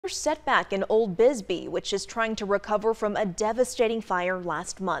Setback in Old Bisbee, which is trying to recover from a devastating fire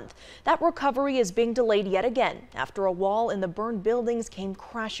last month. That recovery is being delayed yet again after a wall in the burned buildings came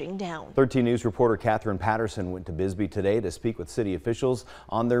crashing down. 13 News reporter Catherine Patterson went to Bisbee today to speak with city officials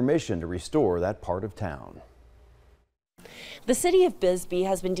on their mission to restore that part of town. The city of Bisbee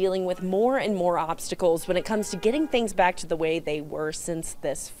has been dealing with more and more obstacles when it comes to getting things back to the way they were since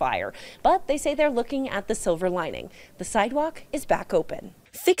this fire. But they say they're looking at the silver lining. The sidewalk is back open.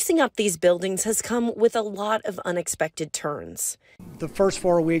 Fixing up these buildings has come with a lot of unexpected turns. The first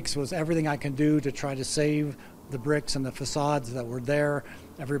 4 weeks was everything I can do to try to save the bricks and the facades that were there.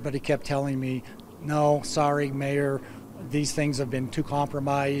 Everybody kept telling me, no, sorry, Mayor, these things have been too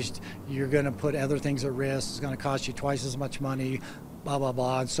compromised. You're going to put other things at risk. It's going to cost you twice as much money, blah, blah,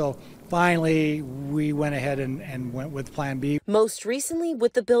 blah. And so finally, we went ahead and went with Plan B. Most recently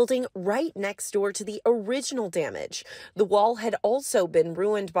with the building right next door to the original damage. The wall had also been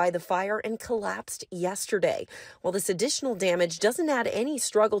ruined by the fire and collapsed yesterday. While this additional damage doesn't add any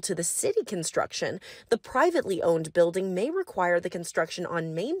struggle to the city construction, the privately owned building may require the construction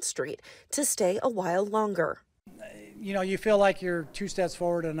on Main Street to stay a while longer. You know, you feel like you're 2 steps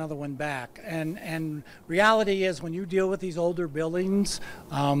forward, another one back. And reality is when you deal with these older buildings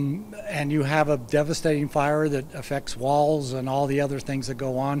and you have a devastating fire that affects walls and all the other things that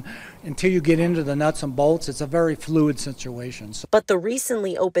go on, until you get into the nuts and bolts, it's a very fluid situation. But the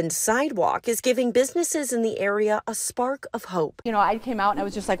recently opened sidewalk is giving businesses in the area a spark of hope. You know, I came out and I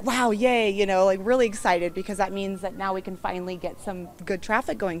was just like, wow, yay, you know, like really excited because that means that now we can finally get some good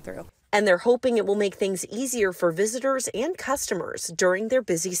traffic going through. And they're hoping it will make things easier for visitors and customers during their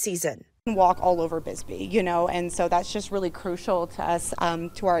busy season. Walk all over Bisbee, you know, and so that's just really crucial to us,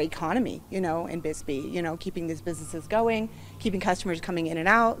 to our economy, you know, in Bisbee, you know, keeping these businesses going, keeping customers coming in and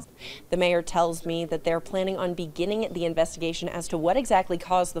out. The mayor tells me that they're planning on beginning the investigation as to what exactly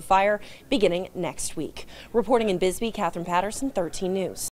caused the fire beginning next week. Reporting in Bisbee, Catherine Patterson, 13 News.